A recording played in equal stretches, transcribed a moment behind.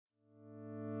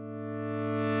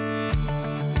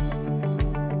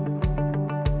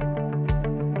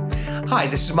Hi,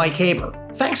 this is Mike Haber.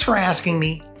 Thanks for asking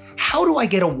me, how do I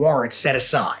get a warrant set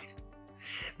aside?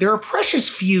 There are precious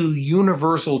few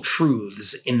universal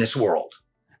truths in this world.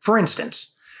 For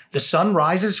instance, the sun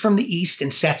rises from the east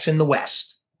and sets in the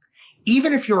west.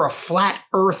 Even if you're a flat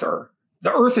earther,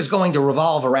 the earth is going to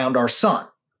revolve around our sun.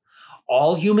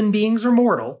 All human beings are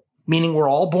mortal, meaning we're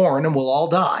all born and we'll all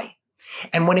die.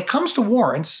 And when it comes to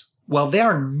warrants, well, they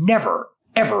are never,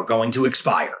 ever going to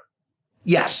expire.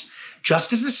 Yes,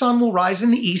 just as the sun will rise in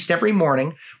the east every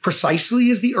morning, precisely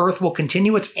as the earth will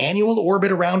continue its annual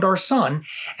orbit around our sun,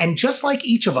 and just like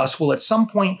each of us will at some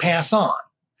point pass on.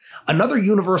 Another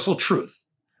universal truth,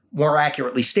 more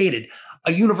accurately stated,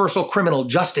 a universal criminal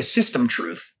justice system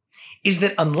truth, is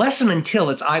that unless and until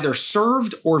it's either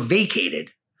served or vacated,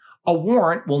 a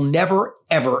warrant will never,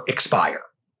 ever expire.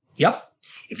 Yep,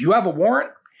 if you have a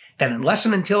warrant, then unless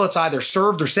and until it's either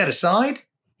served or set aside,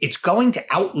 it's going to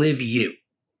outlive you.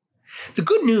 The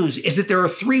good news is that there are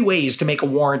 3 ways to make a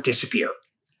warrant disappear.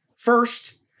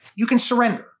 First, you can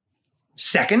surrender.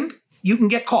 Second, you can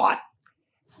get caught.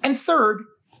 And third,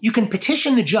 you can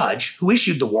petition the judge who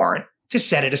issued the warrant to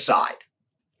set it aside.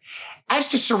 As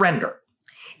to surrender,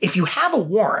 if you have a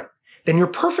warrant, then you're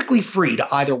perfectly free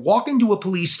to either walk into a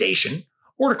police station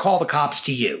or to call the cops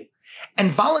to you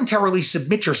and voluntarily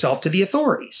submit yourself to the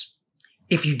authorities.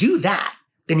 If you do that,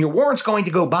 then your warrant's going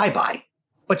to go bye-bye,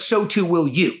 but so too will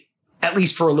you, at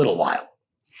least for a little while.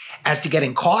 As to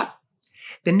getting caught,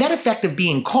 the net effect of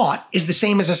being caught is the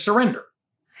same as a surrender,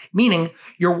 meaning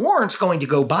your warrant's going to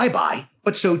go bye-bye,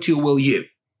 but so too will you.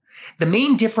 The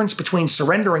main difference between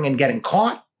surrendering and getting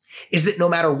caught is that no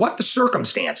matter what the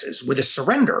circumstances, with a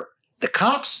surrender, the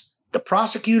cops, the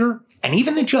prosecutor, and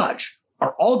even the judge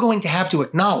are all going to have to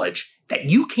acknowledge that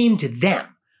you came to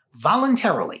them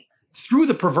voluntarily through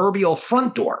the proverbial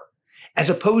front door, as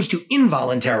opposed to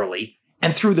involuntarily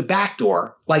and through the back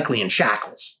door, likely in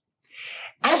shackles.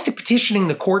 As to petitioning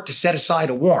the court to set aside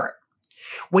a warrant,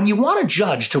 when you want a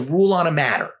judge to rule on a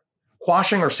matter,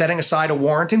 quashing or setting aside a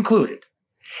warrant included,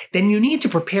 then you need to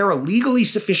prepare a legally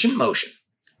sufficient motion,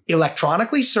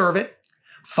 electronically serve it,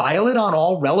 file it on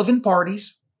all relevant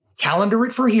parties, calendar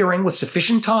it for hearing with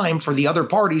sufficient time for the other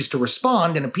parties to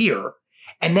respond and appear,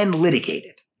 and then litigate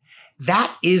it.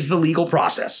 That is the legal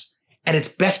process, and it's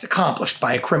best accomplished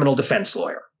by a criminal defense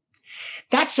lawyer.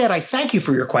 That said, I thank you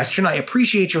for your question. I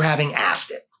appreciate your having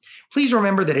asked it. Please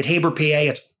remember that at HaberPA,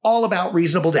 it's all about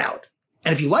reasonable doubt.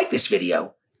 And if you like this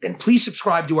video, then please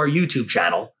subscribe to our YouTube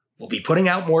channel. We'll be putting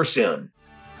out more soon.